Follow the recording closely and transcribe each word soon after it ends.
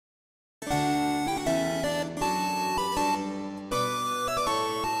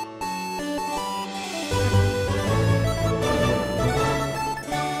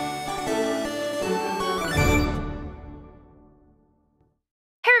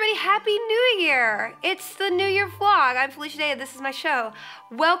everybody, Happy New Year! It's the New Year vlog. I'm Felicia and this is my show.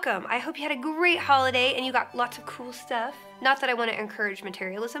 Welcome. I hope you had a great holiday and you got lots of cool stuff. Not that I want to encourage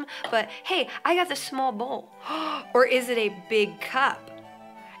materialism, but hey, I got this small bowl. Or is it a big cup?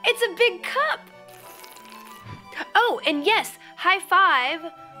 It's a big cup! Oh, and yes, high five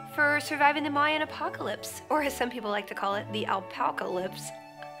for surviving the Mayan apocalypse, or as some people like to call it, the alpacalypse.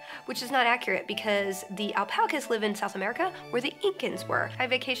 Which is not accurate because the alpacas live in South America where the Incans were. I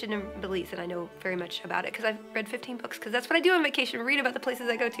vacationed in Belize and I know very much about it because I've read 15 books because that's what I do on vacation, read about the places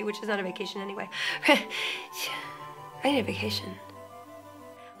I go to, which is not a vacation anyway. I need a vacation.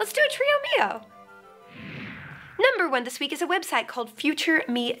 Let's do a trio meo. Number one this week is a website called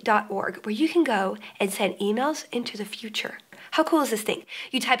futureme.org where you can go and send emails into the future. How cool is this thing?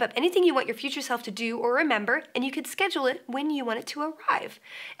 You type up anything you want your future self to do or remember, and you can schedule it when you want it to arrive.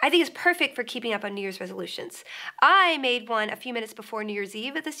 I think it's perfect for keeping up on New Year's resolutions. I made one a few minutes before New Year's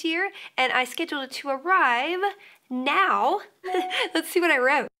Eve this year, and I scheduled it to arrive now. Let's see what I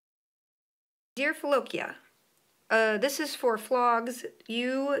wrote. Dear Felicia, this is for Flog's.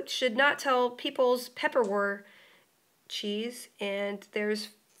 You should not tell people's pepperwort cheese, and there's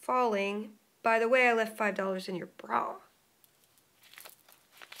falling. By the way, I left $5 in your bra.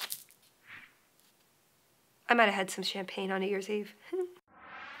 I might have had some champagne on New Year's Eve.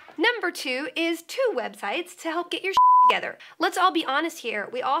 Number two is 2 websites to help get your together. Let's all be honest here.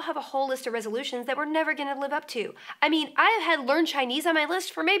 We all have a whole list of resolutions that we're never gonna live up to. I mean, I have had Learn Chinese on my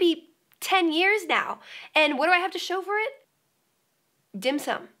list for maybe 10 years now. And what do I have to show for it? Dim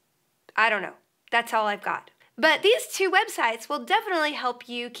sum. I don't know. That's all I've got. But these 2 websites will definitely help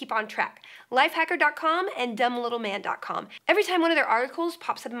you keep on track. Lifehacker.com and dumblittleman.com. Every time one of their articles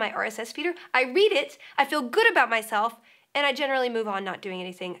pops up in my RSS feeder, I read it, I feel good about myself, and I generally move on not doing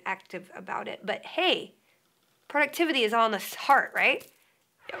anything active about it. But hey, productivity is all in the heart, right?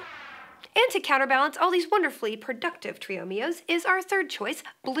 And to counterbalance all these wonderfully productive trio meos is our third choice,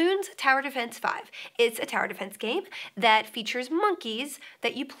 Bloons Tower Defense 5. It's a tower defense game that features monkeys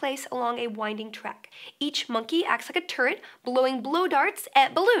that you place along a winding track. Each monkey acts like a turret, blowing blow darts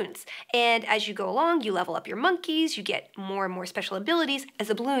at balloons. And as you go along, you level up your monkeys, you get more and more special abilities as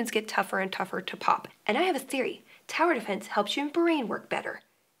the balloons get tougher and tougher to pop. And I have a theory. Tower defense helps your brain work better.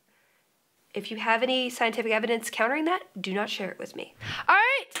 If you have any scientific evidence countering that, do not share it with me. All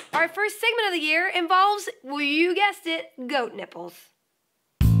right, our first segment of the year involves, well, you guessed it, goat nipples.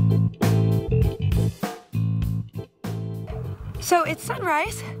 So it's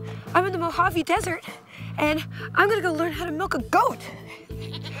sunrise, I'm in the Mojave Desert, and I'm gonna go learn how to milk a goat.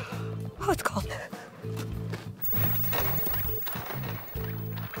 Oh, it's cold.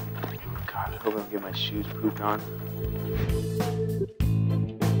 God, I hope I don't get my shoes pooped on.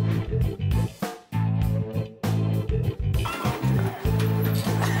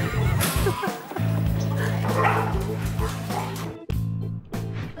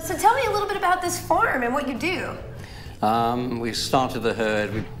 So tell me a little bit about this farm and what you do. We started the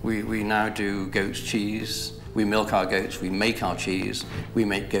herd. We now do goat cheese. We milk our goats. We make our cheese. We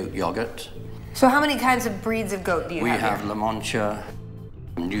make goat yogurt. So how many kinds of breeds of goat do you have? We have La Mancha,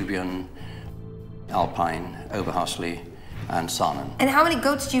 Nubian, Alpine, Oberhasli, and Saanen. And how many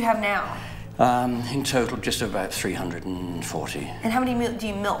goats do you have now? In total, just about 340. And how many do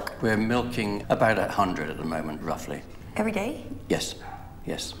you milk? We're milking about 100 at the moment, roughly. Every day? Yes,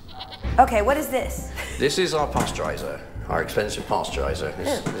 yes. Okay, what is this? This is our pasteurizer, our expensive pasteurizer.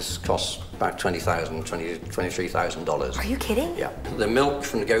 This costs about $23,000. Are you kidding? Yeah. The milk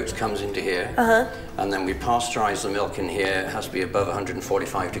from the goats comes into here, and then we pasteurize the milk in here. It has to be above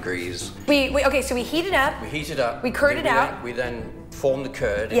 145 degrees. Okay, so we heat it up. We heat it up. We curd it out. We then form the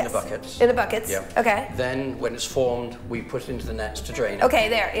curd in the buckets. In the buckets. Yeah. Okay. Then, when it's formed, we put it into the nets to drain it. Okay,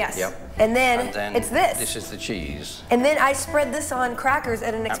 there, yes. Yep. And then it's this. This is the cheese. And then I spread this on crackers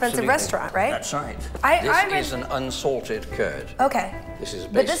at an expensive restaurant, right? That's right. This is an unsalted curd. Okay. This is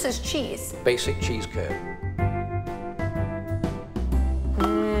but this is cheese. Basic cheese curd.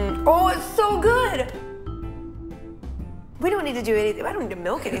 Oh, it's so good. We don't need to do anything. I don't need to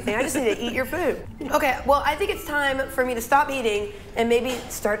milk anything. I just need to eat your food. Okay, well, I think it's time for me to stop eating and maybe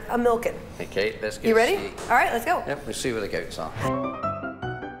start a milking. Okay, let's get You ready? All right, let's go. Yep, we'll see where the goats are.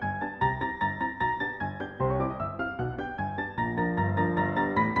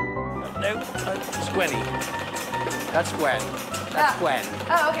 No, that's Gwenny. That's Gwen. That's Gwen.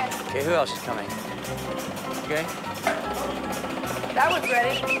 Oh, okay. Okay, who else is coming? Okay. That one's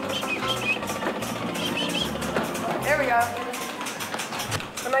ready. There we go.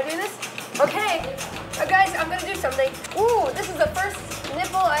 Am I doing this? Okay. Guys, I'm gonna do something. Ooh, this is the first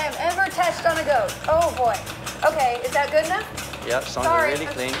nipple I have ever touched on a goat. Oh boy. Okay, is that good enough? Yeah, some Sorry. are really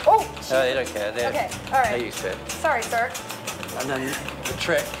clean. Oh, No, they don't care. Okay, all right. They're used to it. Sorry, sir. And then the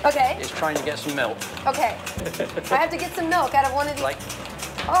trick is trying to get some milk. Okay. I have to get some milk out of one of these. Like,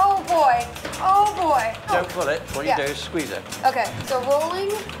 oh boy. Oh boy. don't pull it. What you do is squeeze it. Okay, so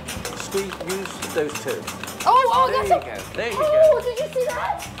rolling. Squeeze, use those two. Oh, there that's you go. There you oh, go. did you see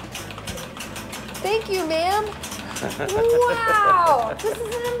that? Thank you, ma'am. Wow, this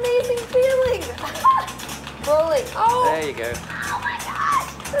is an amazing feeling. Rolling. Oh. There you go. Oh my gosh,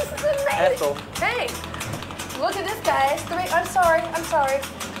 this is amazing. Ethel. Hey, look at this, guys. I'm sorry.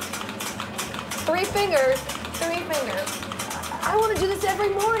 3 fingers. I want to do this every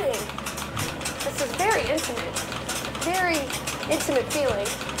morning. This is very intimate. Very intimate feeling.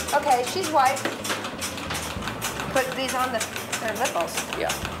 Okay, she's white. Put these on their nipples.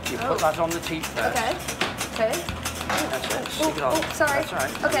 Yeah. You put that on the teeth first. Okay. That's it. Stick it on. Oh, sorry. That's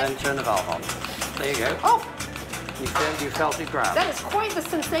right. Okay. And then turn the valve on. There you go. Oh, You felt it grab. that is quite the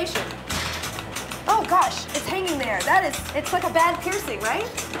sensation. Oh gosh, it's hanging there. It's like a bad piercing, right?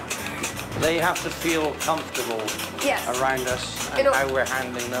 They have to feel comfortable around us and how we're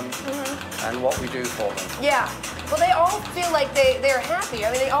handling them and what we do for them. Yeah. Well, they all feel like they're happy.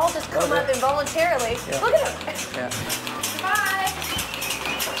 I mean, they all just come up involuntarily. Yeah. Look at them. Yeah. Bye.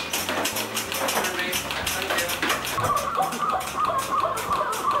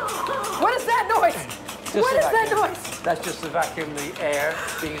 What is that noise? What is that noise? That's just the vacuum, the air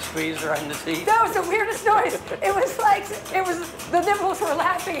being squeezed around the teeth. That was the weirdest noise. It was like, the nipples were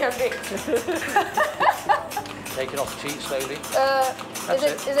laughing at me. Take it off the cheek slowly.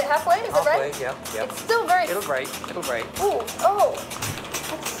 Is it halfway? Is it right? Yeah. It's still very... It'll break. Ooh, oh.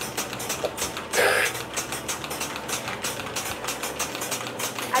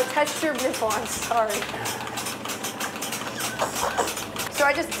 I touched your nipple, I'm sorry. So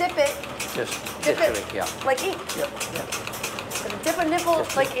I just dip it. Just dip it, yeah. like ink. Yep. I'm gonna dip a nipple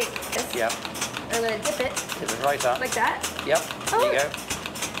Just like ink. Yep. I'm gonna dip it. Dip it right up. Like that. Yep. There you go.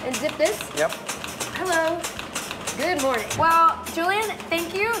 And dip this. Yep. Hello. Good morning. Well, Julian,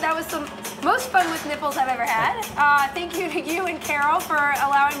 thank you. That was the most fun with nipples I've ever had. Thank you to you and Carol for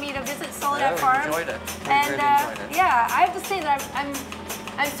allowing me to visit Soledad Farm. Enjoyed it. And really enjoyed it. yeah, I have to say that I'm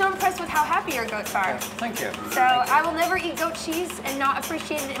so impressed with how happy your goats are. Yeah, thank you. So I will never eat goat cheese and not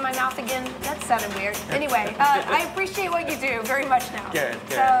appreciate it in my mouth again. That sounded weird. Anyway, I appreciate what you do very much now. Good.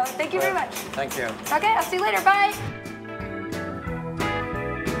 So thank you very much. Thank you. Okay, I'll see you later. Bye.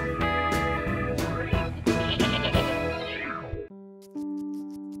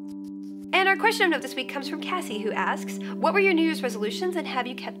 And our question of note this week comes from Cassie, who asks, what were your New Year's resolutions and have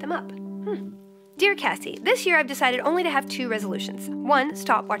you kept them up? Dear Cassie, this year I've decided only to have 2 resolutions. 1,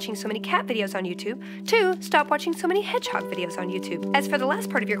 stop watching so many cat videos on YouTube. 2, stop watching so many hedgehog videos on YouTube. As for the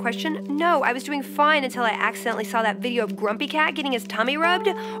last part of your question, no, I was doing fine until I accidentally saw that video of Grumpy Cat getting his tummy rubbed.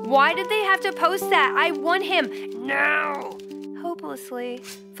 Why did they have to post that? I want him. No. Hopelessly,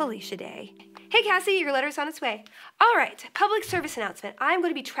 Felicia Day. Hey Cassie, your letter's on its way. All right, public service announcement. I'm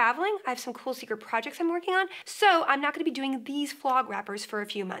going to be traveling. I have some cool secret projects I'm working on, so I'm not going to be doing these Flog wrappers for a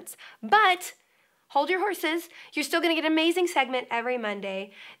few months. But hold your horses. You're still going to get an amazing segment every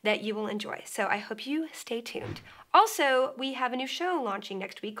Monday that you will enjoy. So I hope you stay tuned. Also, we have a new show launching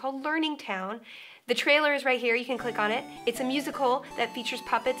next week called Learning Town. The trailer is right here. You can click on it. It's a musical that features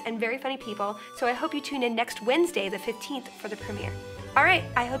puppets and very funny people. So I hope you tune in next Wednesday, the 15th, for the premiere. All right,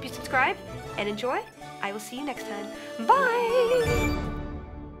 I hope you subscribe and enjoy. I will see you next time. Bye!